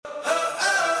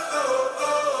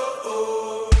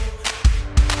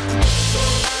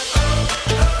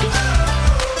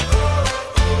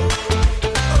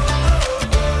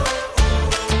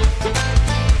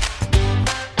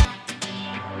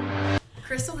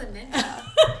the ninja.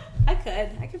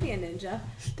 I could be a ninja.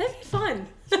 That'd be fun.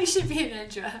 You should be a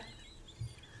ninja.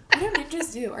 What do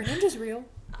ninjas do? Are ninjas real?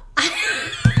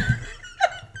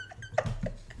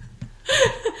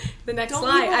 The next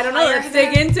slide. I don't know. Let's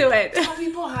dig into it. Don't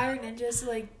people hire ninjas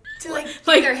to get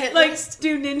their hit list?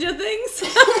 Do ninja things?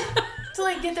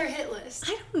 To get their hit list.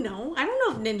 I don't know. I don't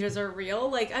know if ninjas are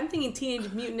real. I'm thinking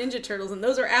Teenage Mutant Ninja Turtles, and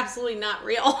those are absolutely not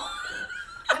real.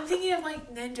 I'm thinking of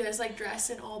ninjas dressed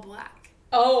in all black.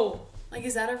 Oh.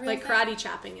 Is that a real thing? Karate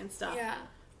chopping and stuff. Yeah.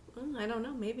 Well, I don't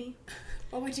know. Maybe.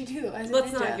 What would you do as a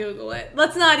Let's ninja? not Google it.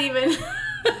 Let's not even.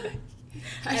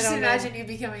 I just imagine you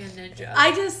becoming a ninja.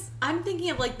 I'm thinking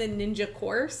of the ninja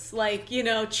course,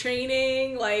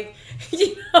 training,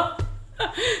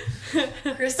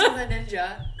 Kristel the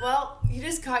ninja. Well, you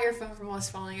just caught your phone from us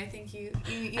falling. I think you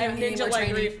I have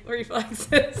ninja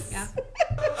reflexes. Yeah.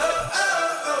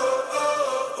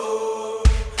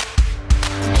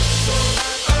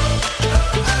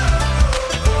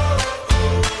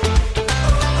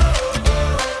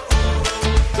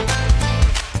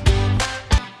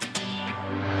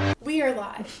 We are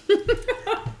live.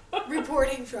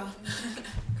 Reporting from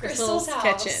Kristel's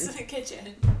house.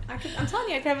 Kitchen. I'm telling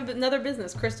you, I could have another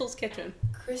business, Kristel's Kitchen.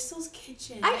 Kristel's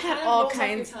Kitchen. I've had all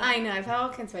kinds. I know. I've had all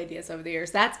kinds of ideas over the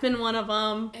years. That's been one of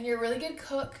them. And you're a really good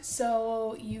cook,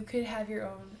 so you could have your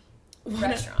own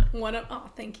restaurant. Oh,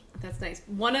 thank you. That's nice.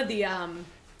 One of the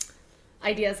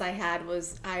ideas I had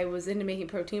was I was into making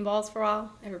protein balls for a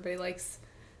while. Everybody likes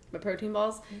my protein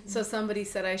balls. Mm-hmm. So somebody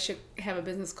said I should have a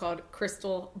business called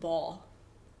Kristel Ball.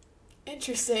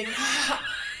 Interesting.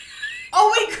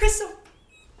 Oh, wait, Kristel.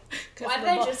 Why did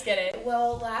I just get it?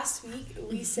 Well, last week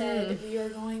we said we are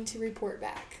going to report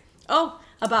back. Oh,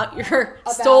 about your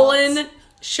stolen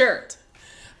shirt.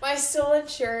 My stolen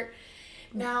shirt.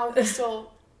 Now, Kristel,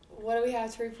 what do we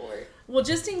have to report? Well,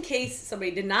 just in case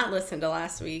somebody did not listen to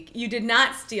last week, you did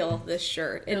not steal this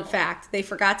shirt. In fact, they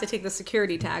forgot to take the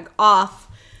security tag off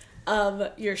of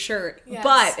your shirt. Yes.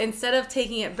 But instead of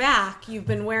taking it back, you've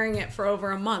been wearing it for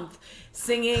over a month.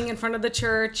 Singing in front of the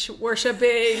church,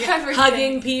 worshiping,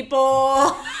 hugging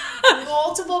people.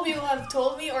 Multiple people have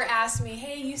told me or asked me,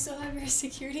 hey, you still have your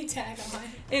security tag on.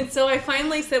 And so I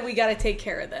finally said, we got to take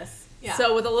care of this. Yeah.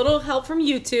 So with a little help from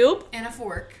YouTube. And a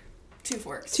fork. 2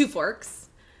 forks. 2 forks.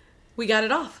 We got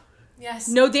it off. Yes.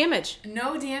 No damage.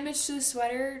 No damage to the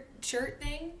sweater shirt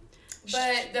thing.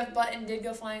 But the button did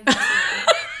go flying.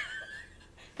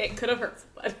 It could have hurt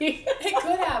somebody. It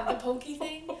could have. The pokey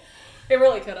thing. It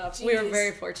really could have. Jeez. We were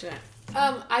very fortunate.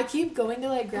 I keep going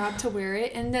to grab to wear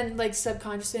it, and then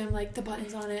subconsciously I'm the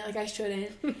button's on it, I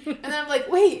shouldn't. And then I'm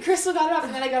wait, Kristel got it off,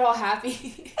 and then I got all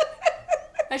happy.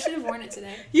 I should have worn it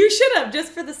today. You should have,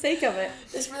 just for the sake of it.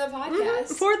 Just for the podcast.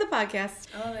 For the podcast.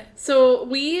 I love it. So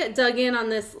we dug in on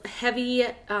this heavy,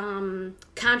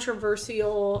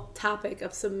 controversial topic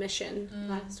of submission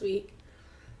last week,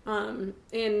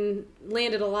 and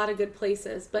landed a lot of good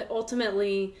places, but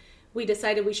ultimately we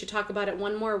decided we should talk about it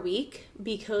one more week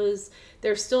because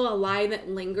there's still a lie that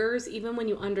lingers. Even when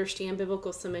you understand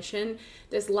biblical submission,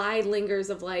 this lie lingers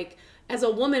of as a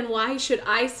woman, why should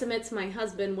I submit to my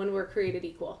husband when we're created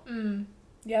equal?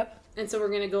 Yep. And so we're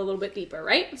going to go a little bit deeper,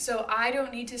 right? So I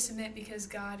don't need to submit because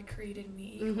God created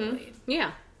me equally. Mm-hmm.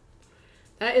 Yeah.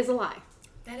 That is a lie.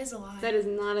 That is a lie. That is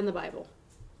not in the Bible.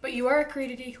 But you are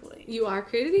created equally. You are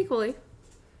created equally.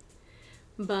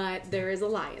 But there is a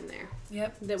lie in there.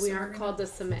 Yep. That we aren't called to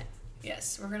submit.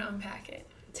 Yes, we're going to unpack it.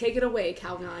 Take it away,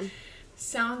 Calgon.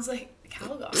 Sounds like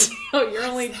Calgon. Oh,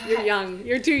 you're young.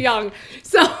 You're too young.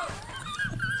 So,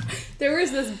 there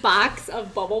was this box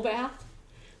of bubble bath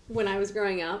when I was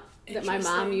growing up that my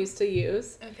mom used to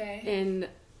use. Okay. And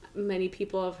many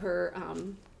people of her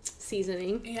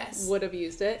seasoning would have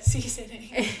used it.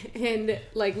 Seasoning. And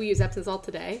we use Epsom salt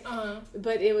today. Uh-huh.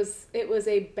 But it was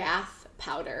a bath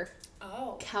powder.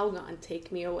 Oh. Calgon,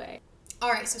 take me away.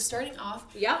 All right, so starting off,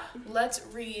 yep. Let's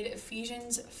read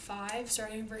Ephesians 5,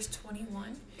 starting in verse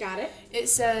 21. Got it. It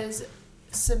says,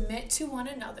 submit to one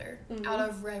another out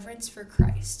of reverence for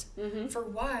Christ. Mm-hmm. For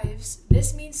wives,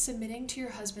 this means submitting to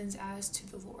your husbands as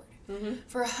to the Lord. Mm-hmm.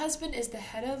 For a husband is the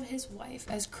head of his wife,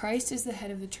 as Christ is the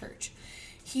head of the church.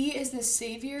 He is the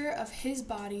Savior of his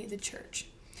body, the church.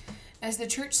 As the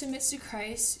church submits to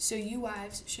Christ, so you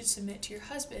wives should submit to your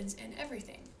husbands in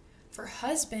everything. For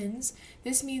husbands,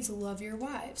 this means love your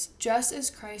wives, just as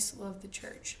Christ loved the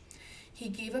church. He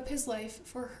gave up his life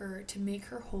for her to make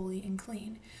her holy and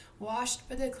clean, washed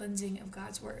by the cleansing of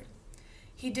God's word.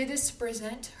 He did this to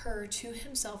present her to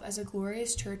himself as a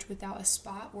glorious church without a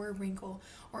spot or a wrinkle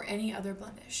or any other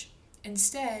blemish.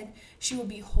 Instead, she will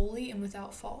be holy and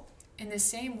without fault. In the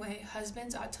same way,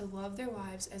 husbands ought to love their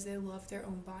wives as they love their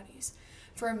own bodies.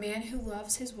 For a man who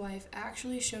loves his wife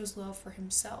actually shows love for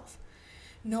himself.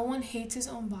 No one hates his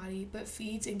own body, but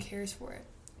feeds and cares for it,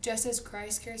 just as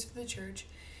Christ cares for the church,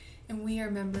 and we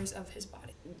are members of his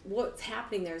body. What's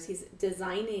happening there is he's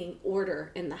designing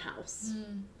order in the house.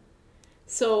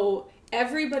 So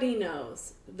everybody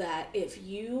knows that if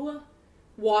you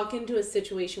walk into a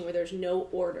situation where there's no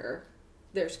order,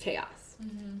 there's chaos.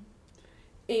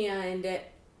 And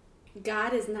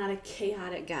God is not a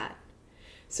chaotic God.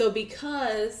 So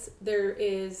because there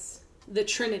is the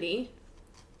Trinity,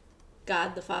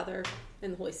 God, the Father,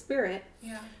 and the Holy Spirit,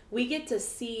 we get to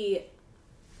see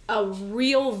a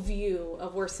real view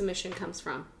of where submission comes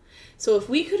from. So if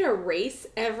we could erase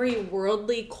every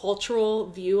worldly, cultural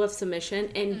view of submission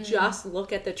and just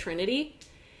look at the Trinity,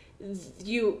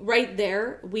 right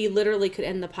there, we literally could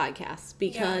end the podcast,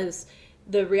 because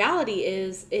the reality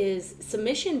is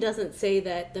submission doesn't say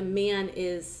that the man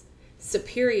is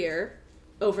superior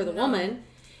over the woman.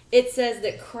 It says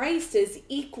that Christ is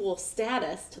equal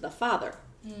status to the Father.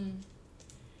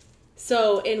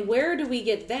 So, and where do we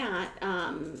get that?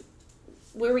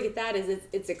 Where we get that is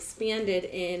it's expanded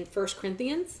in 1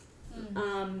 Corinthians.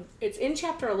 It's in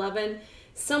chapter 11,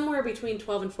 somewhere between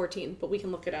 12 and 14, but we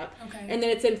can look it up. Okay. And then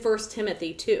it's in 1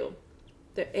 Timothy too.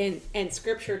 And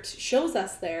Scripture shows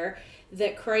us there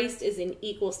that Christ is in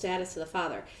equal status to the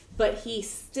Father, but he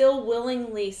still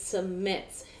willingly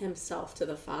submits himself to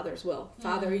the Father's will.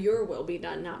 Father, your will be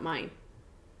done, not mine.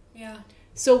 Yeah.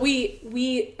 So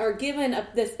we are given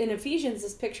this in Ephesians,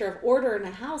 this picture of order in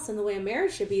a house and the way a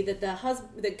marriage should be, that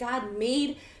that God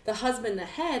made the husband the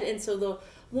head, and so the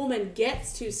woman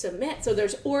gets to submit. So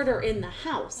there's order in the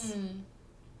house.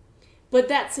 But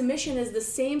that submission is the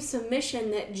same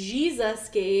submission that Jesus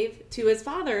gave to his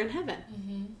Father in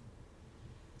heaven.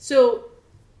 So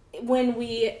when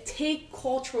we take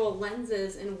cultural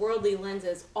lenses and worldly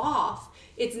lenses off,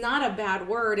 it's not a bad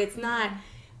word. It's not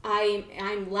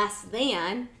I'm less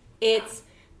than. It's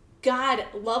God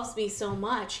loves me so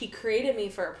much. He created me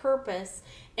for a purpose,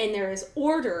 and there is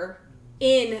order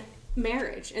in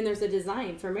marriage, and there's a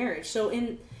design for marriage. So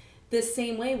in the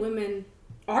same way, women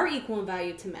are equal in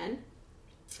value to men,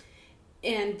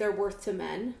 and their worth to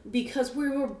men, because we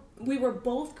were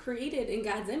both created in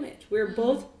God's image. We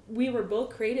were both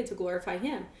created to glorify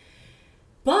him.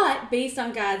 But based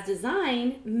on God's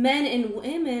design, men and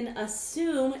women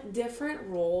assume different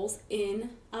roles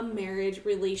in a marriage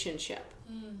relationship.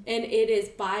 And it is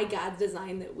by God's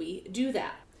design that we do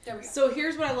that. There we go. So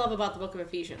here's what I love about the book of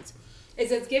Ephesians.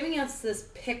 Is it's giving us this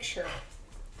picture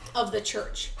of the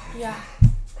church. Yeah.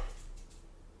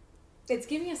 It's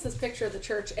giving us this picture of the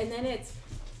church, and then it's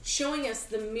showing us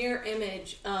the mirror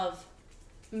image of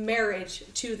marriage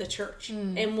to the church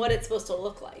and what it's supposed to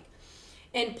look like.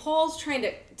 And Paul's trying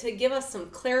to give us some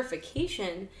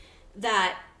clarification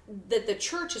that the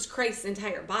church is Christ's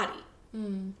entire body.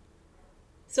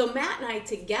 So Matt and I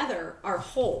together are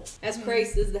whole, as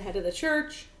Christ is the head of the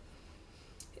church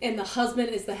and the husband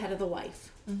is the head of the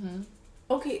wife.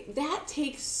 Okay, that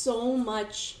takes so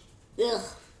much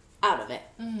out of it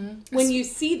when you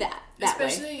see that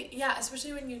especially way.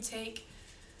 Especially when you take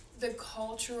the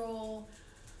cultural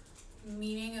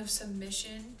meaning of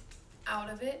submission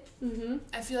out of it.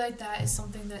 I feel like that is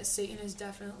something that Satan has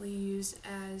definitely used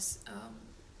as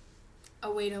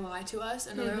a way to lie to us,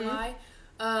 another lie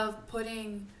of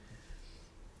putting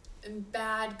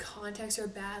bad context or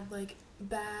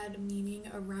bad meaning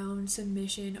around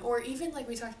submission, or even like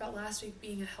we talked about last week,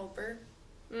 being a helper.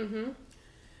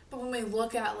 But when we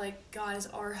look at God is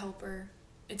our helper,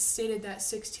 it's stated that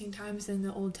 16 times in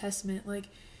the Old Testament.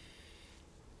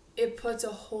 It puts a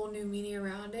whole new meaning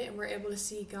around it, and we're able to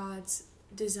see God's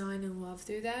design and love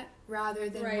through that, rather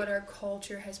than what our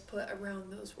culture has put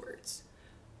around those words.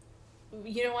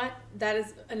 You know what? That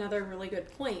is another really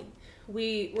good point.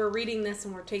 We're reading this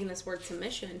and we're taking this word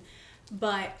submission,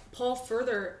 but Paul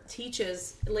further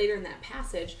teaches later in that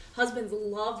passage, husbands,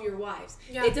 love your wives.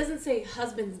 Yeah. It doesn't say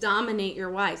husbands, dominate your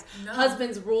wives. No.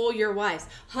 Husbands, rule your wives.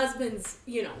 Husbands,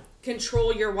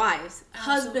 control your wives.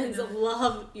 Absolutely husbands, not.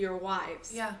 Love your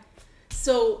wives. Yeah.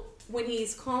 So when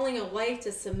he's calling a wife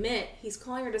to submit, he's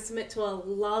calling her to submit to a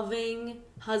loving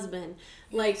husband.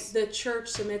 Yes. Like the church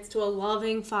submits to a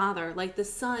loving father. Like the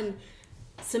son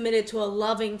submitted to a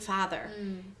loving father.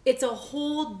 It's a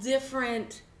whole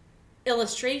different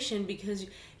illustration, because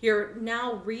you're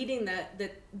now reading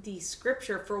the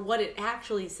scripture for what it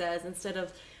actually says, instead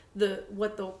of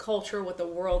what the culture, what the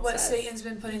world says. What Satan's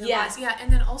been putting the lies. Yeah,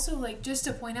 and then also just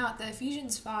to point out that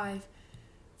Ephesians 5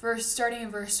 starting in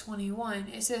verse 21,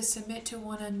 it says, submit to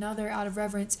one another out of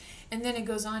reverence. And then it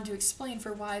goes on to explain,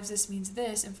 for wives, this means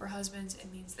this, and for husbands,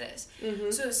 it means this.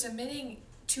 Mm-hmm. So submitting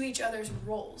to each other's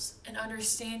roles and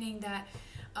understanding that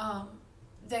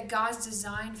that God's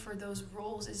design for those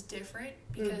roles is different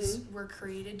because mm-hmm. we're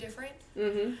created different.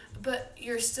 Mm-hmm. But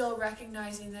you're still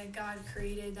recognizing that God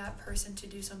created that person to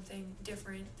do something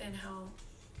different than how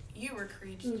you were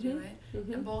created mm-hmm. to do it.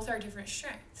 Mm-hmm. And both are different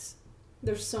strengths.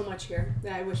 There's so much here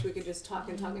that I wish we could just talk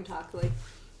and talk and talk. Like,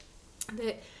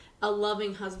 that a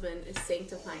loving husband is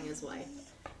sanctifying his wife.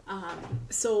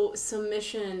 So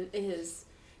submission is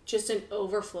just an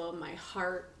overflow of my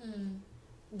heart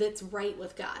that's right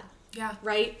with God. Yeah.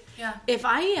 Right? Yeah. If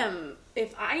I am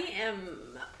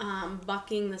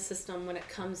bucking the system when it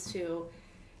comes to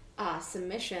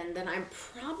submission, then I'm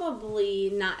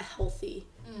probably not healthy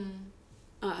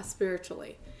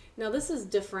spiritually. Now, this is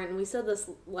different. We said this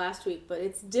last week, but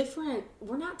it's different.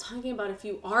 We're not talking about if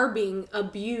you are being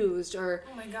abused or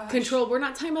controlled. We're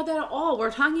not talking about that at all.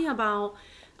 We're talking about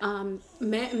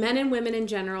men and women in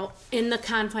general in the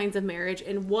confines of marriage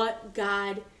and what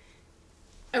God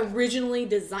originally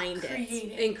designed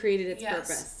it and created its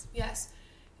purpose. Yes.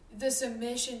 The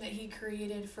submission that he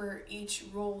created for each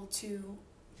role to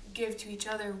give to each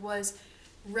other was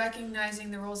recognizing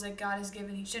the roles that God has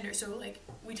given each gender. So like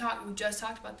we just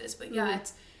talked about this, but yeah, mm-hmm.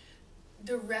 it's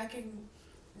the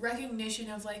recognition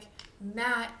of like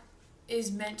Matt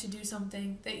is meant to do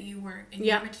something that you weren't, and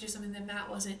you're meant to do something that Matt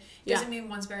wasn't. Doesn't mean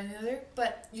one's better than the other,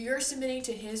 but you're submitting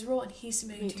to his role and he's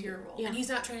submitting to your role. And he's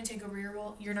not trying to take over your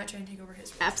role, you're not trying to take over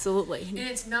his role. Absolutely. And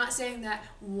it's not saying that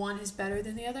one is better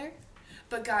than the other,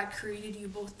 but God created you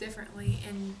both differently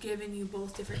and given you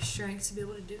both different strengths to be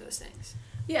able to do those things.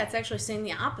 Yeah, it's actually saying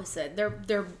the opposite.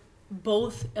 They're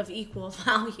both of equal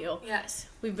value. Yes.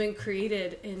 We've been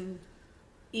created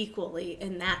equally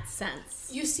in that sense.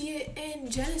 You see it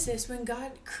in Genesis when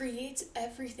God creates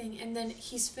everything and then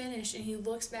he's finished and he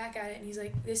looks back at it and he's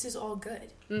like, this is all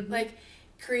good. Mm-hmm. Like,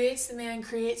 creates the man,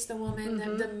 creates the woman,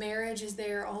 mm-hmm. the marriage is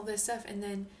there, all this stuff, and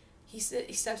then he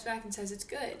steps back and says it's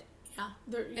good. Yeah.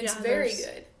 It's very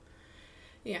good.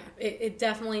 Yeah, it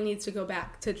definitely needs to go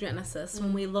back to Genesis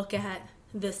when we look at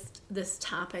this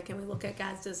topic and we look at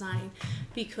God's design,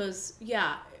 because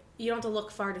you don't have to look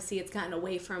far to see it's gotten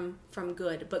away from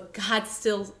good, but God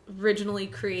still originally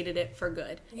created it for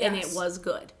good, and it was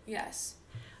good. Yes.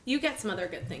 You got some other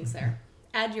good things there.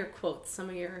 Add your quotes, some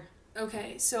of your...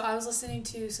 Okay, so I was listening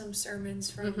to some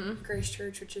sermons from mm-hmm. Grace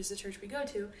Church, which is the church we go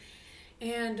to,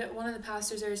 and one of the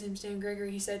pastors there, his name's Dan Gregory,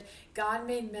 he said, God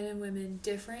made men and women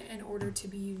different in order to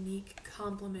be unique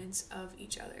complements of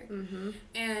each other. Mm-hmm.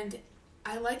 And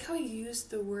I like how you use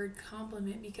the word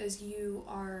complement, because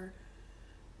you're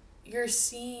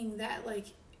seeing that like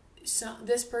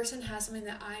this person has something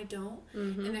that I don't,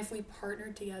 mm-hmm. and if we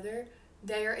partner together,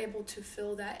 they are able to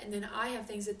fill that, and then I have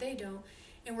things that they don't,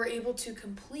 and we're able to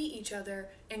complete each other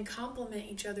and complement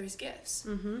each other's gifts.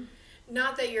 Mm-hmm.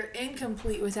 Not that you're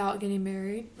incomplete without getting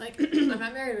married. Like, I'm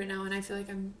not married right now, and I feel like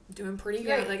I'm doing pretty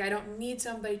great. Like, I don't need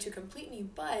somebody to complete me,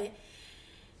 but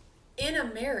in a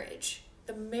marriage,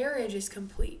 the marriage is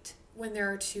complete when there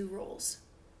are two roles.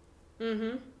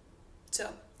 Mm-hmm. So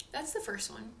that's the first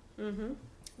one. Mm-hmm.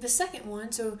 The second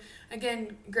one, so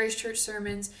again, Grace Church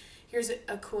sermons, here's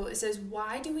a quote. It says,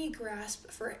 why do we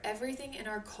grasp for everything in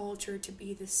our culture to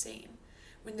be the same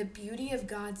when the beauty of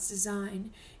God's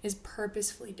design is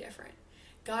purposefully different?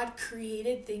 God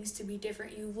created things to be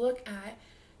different. You look at,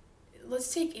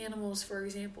 let's take animals for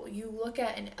example. You look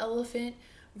at an elephant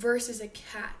versus a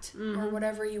cat, mm-hmm. or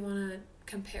whatever you want to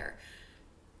compare.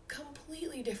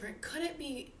 Completely different. Couldn't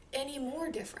be any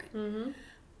more different. Mm-hmm.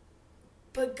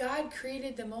 But God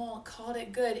created them all, called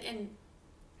it good, and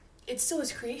it's still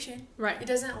his creation. Right. It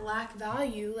doesn't lack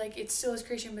value. Like, it's still his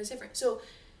creation, but it's different. So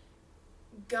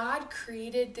God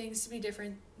created things to be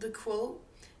different. The quote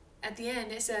at the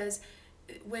end, it says,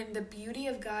 when the beauty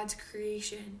of God's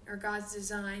creation or God's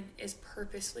design is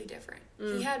purposely different.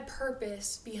 Mm. He had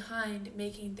purpose behind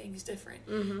making things different.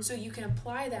 Mm-hmm. So you can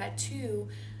apply that to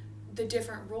the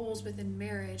different roles within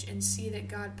marriage and see that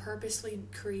God purposely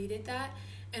created that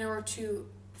in order to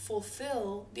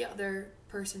fulfill the other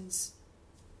person's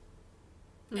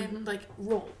mm-hmm. and like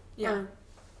role or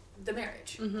the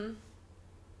marriage. Mm-hmm.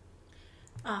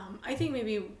 I think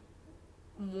maybe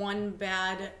one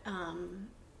bad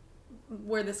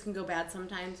where this can go bad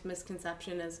sometimes,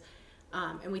 misconception is,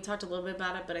 and we talked a little bit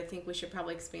about it, but I think we should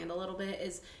probably expand a little bit,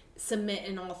 is submit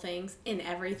in all things, in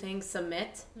everything,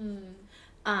 submit.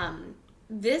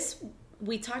 This,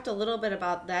 we talked a little bit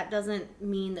about, that doesn't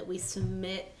mean that we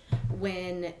submit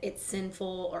when it's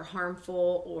sinful or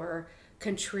harmful or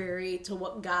contrary to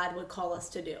what God would call us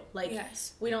to do. Like,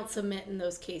 yes. we don't submit in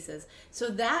those cases. So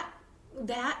that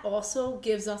also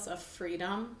gives us a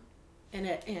freedom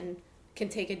and can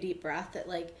take a deep breath that,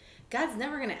 like, God's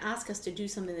never going to ask us to do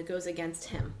something that goes against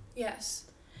him. Yes.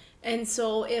 And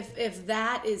so if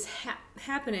that is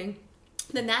happening,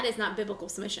 then that is not biblical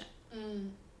submission.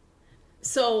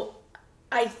 So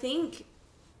I think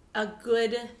a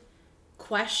good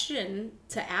question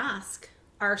to ask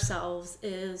ourselves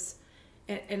is,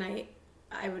 and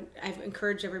I've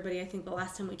encouraged everybody, I think the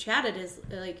last time we chatted, is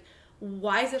like,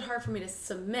 why is it hard for me to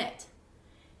submit?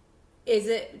 Is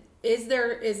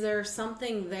there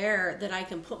something there that I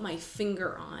can put my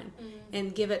finger on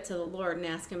and give it to the Lord and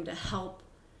ask him to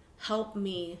help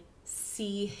me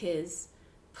see his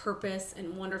purpose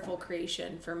and wonderful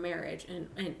creation for marriage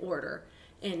and order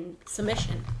and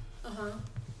submission.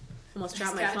 Almost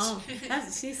dropped my phone.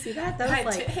 See that?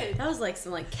 That was like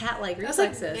some like cat-like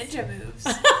reflexes. That was like ninja moves.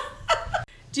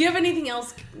 Do you have anything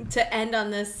else to end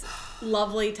on this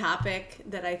lovely topic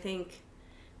that I think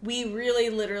we really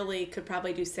literally could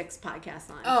probably do 6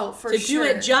 podcasts on? Oh, for sure.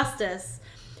 To do it justice.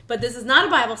 But this is not a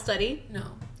Bible study. No.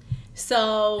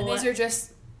 So... And these are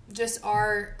just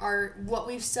our what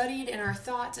we've studied and our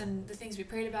thoughts and the things we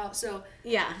prayed about. So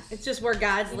yeah, it's just where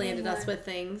God's landed us with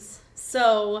things.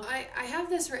 So I have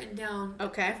this written down.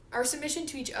 Okay. Our submission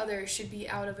to each other should be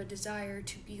out of a desire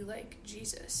to be like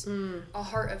Jesus, a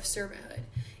heart of servanthood.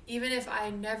 Even if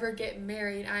I never get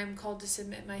married, I am called to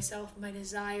submit myself, my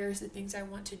desires, the things I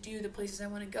want to do, the places I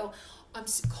want to go. I'm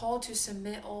called to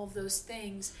submit all of those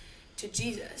things to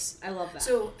Jesus. I love that.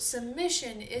 So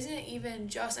submission isn't even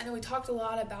just, I know we talked a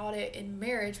lot about it in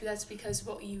marriage, but that's because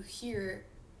what you hear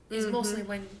is mostly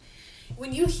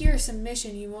when you hear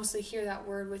submission, you mostly hear that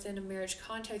word within a marriage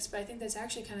context. But I think that's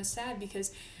actually kind of sad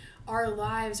because our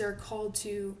lives are called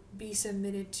to be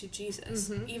submitted to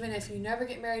Jesus. Even if you never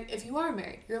get married, if you are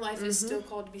married, your life is still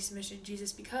called to be submission to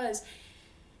Jesus, because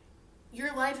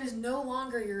your life is no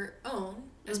longer your own,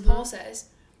 as Paul says,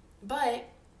 but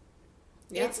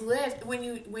it's lived when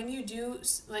you do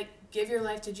like give your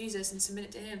life to Jesus and submit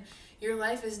it to him. Your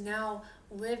life is now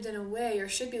lived in a way, or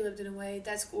should be lived in a way,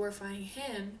 that's glorifying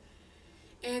him.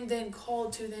 And then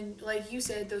called to, then, like you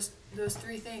said, those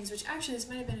 3 things, which actually this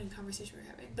might have been in a conversation we were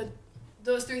having, but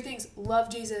those 3 things: love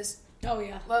Jesus,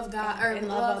 love God, or and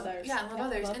love others, love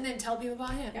others, and then tell people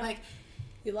about him. Like,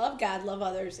 you love God, love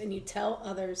others, and you tell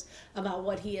others about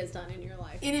what he has done in your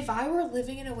life. And if I were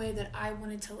living in a way that I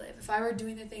wanted to live, if I were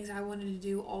doing the things I wanted to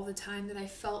do all the time that I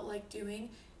felt like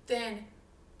doing, then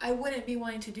I wouldn't be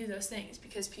wanting to do those things,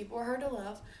 because people are hard to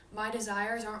love. My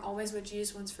desires aren't always what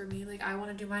Jesus wants for me. Like, I want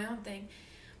to do my own thing.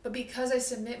 But because I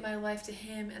submit my life to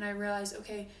him and I realize,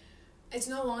 okay, it's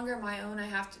no longer my own.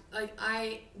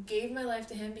 I gave my life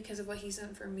to him because of what he's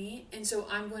done for me. And so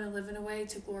I'm going to live in a way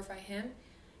to glorify him.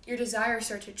 Your desires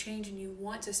start to change and you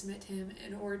want to submit to him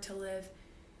in order to live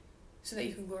so that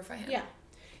you can glorify him. Yeah.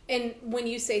 And when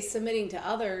you say submitting to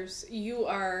others, you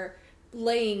are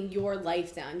laying your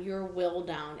life down, your will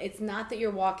down. It's not that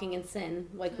you're walking in sin,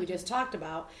 like we just talked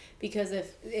about, because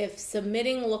if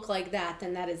submitting looked like that,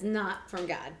 then that is not from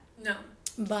God. No.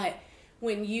 But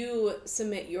when you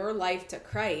submit your life to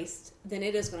Christ, then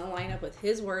it is going to line up with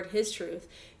his word, his truth.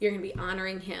 You're going to be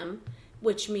honoring him,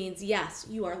 which means, yes,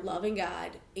 you are loving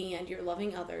God and you're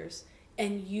loving others,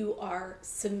 and you are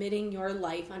submitting your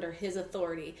life under his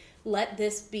authority. Let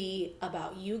this be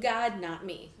about you, God, not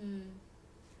me.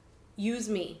 Use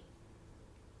me.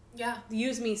 Yeah.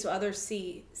 Use me so others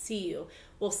see you.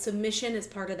 Well, submission is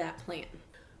part of that plan.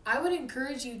 I would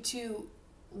encourage you to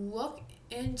look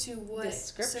into what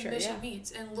submission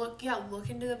means, and look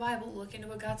into the Bible, look into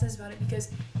what God says about it,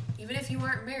 because even if you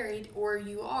aren't married, or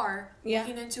you are,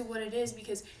 looking into what it is,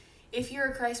 because if you're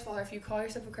a Christ follower, if you call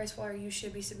yourself a Christ follower, you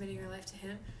should be submitting your life to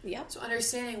him. Yep. So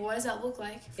understanding, what does that look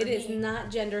like for It is not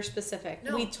gender specific.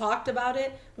 No. We talked about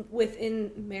it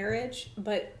within marriage,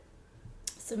 but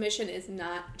submission is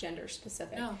not gender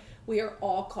specific. No. We are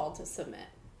all called to submit.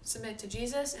 Submit to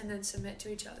Jesus, and then submit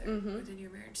to each other within your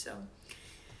marriage. So,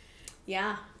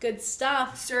 yeah, good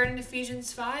stuff. Start in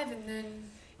Ephesians 5, and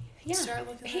then start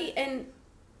looking at it. And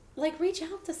like, reach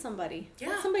out to somebody. Yeah.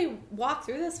 Let somebody walk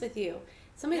through this with you.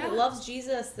 Somebody that loves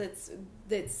Jesus,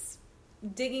 that's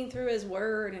digging through his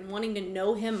word and wanting to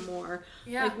know him more.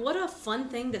 Yeah. Like, what a fun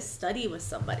thing to study with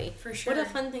somebody. For sure. What a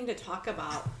fun thing to talk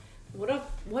about. What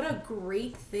a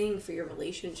great thing for your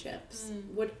relationships.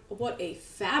 What a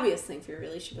fabulous thing for your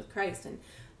relationship with Christ, and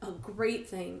a great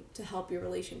thing to help your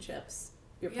relationships,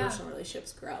 your personal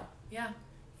relationships grow. Yeah.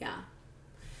 Yeah.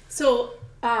 So,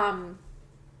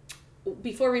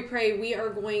 before we pray, we are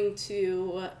going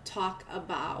to talk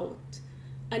about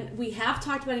we have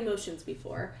talked about emotions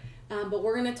before, but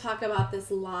we're going to talk about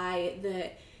this lie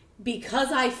that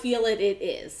because I feel it, it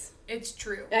is. It's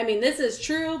true. I mean, this is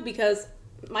true because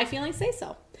my feelings say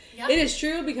so. Yep. It is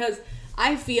true because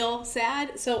I feel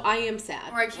sad, so I am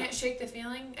sad. Or I can't shake the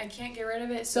feeling. I can't get rid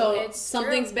of it, so it's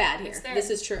something's true. Bad here. This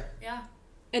is true. Yeah.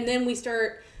 And then we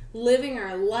start living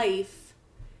our life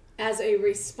as a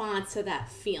response to that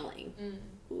feeling.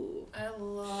 Ooh. I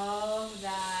love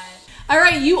that. All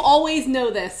right, you always know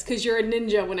this because you're a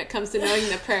ninja when it comes to knowing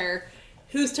the prayer.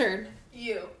 Whose turn?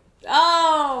 You.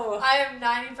 Oh! I am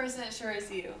 90% sure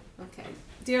it's you. Okay.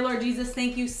 Dear Lord Jesus,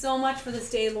 thank you so much for this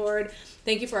day, Lord.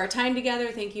 Thank you for our time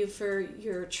together. Thank you for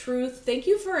your truth. Thank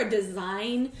you for a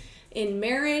design in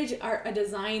marriage, a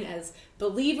design as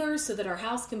believers so that our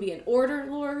house can be in order,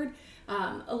 Lord.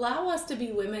 Allow us to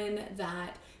be women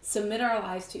that submit our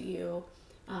lives to you.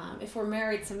 If we're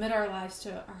married, submit our lives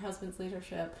to our husband's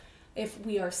leadership. If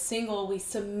we are single, we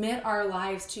submit our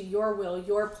lives to your will,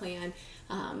 your plan.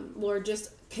 Lord,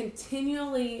 just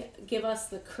continually give us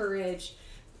the courage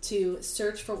to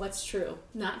search for what's true.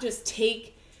 Not just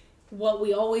take what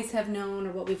we always have known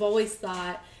or what we've always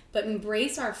thought, but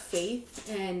embrace our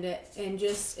faith and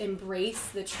just embrace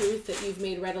the truth that you've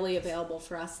made readily available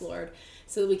for us, Lord,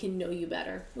 so that we can know you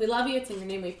better. We love you. It's in your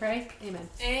name we pray. Amen.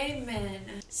 Amen.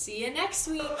 See you next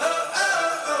week.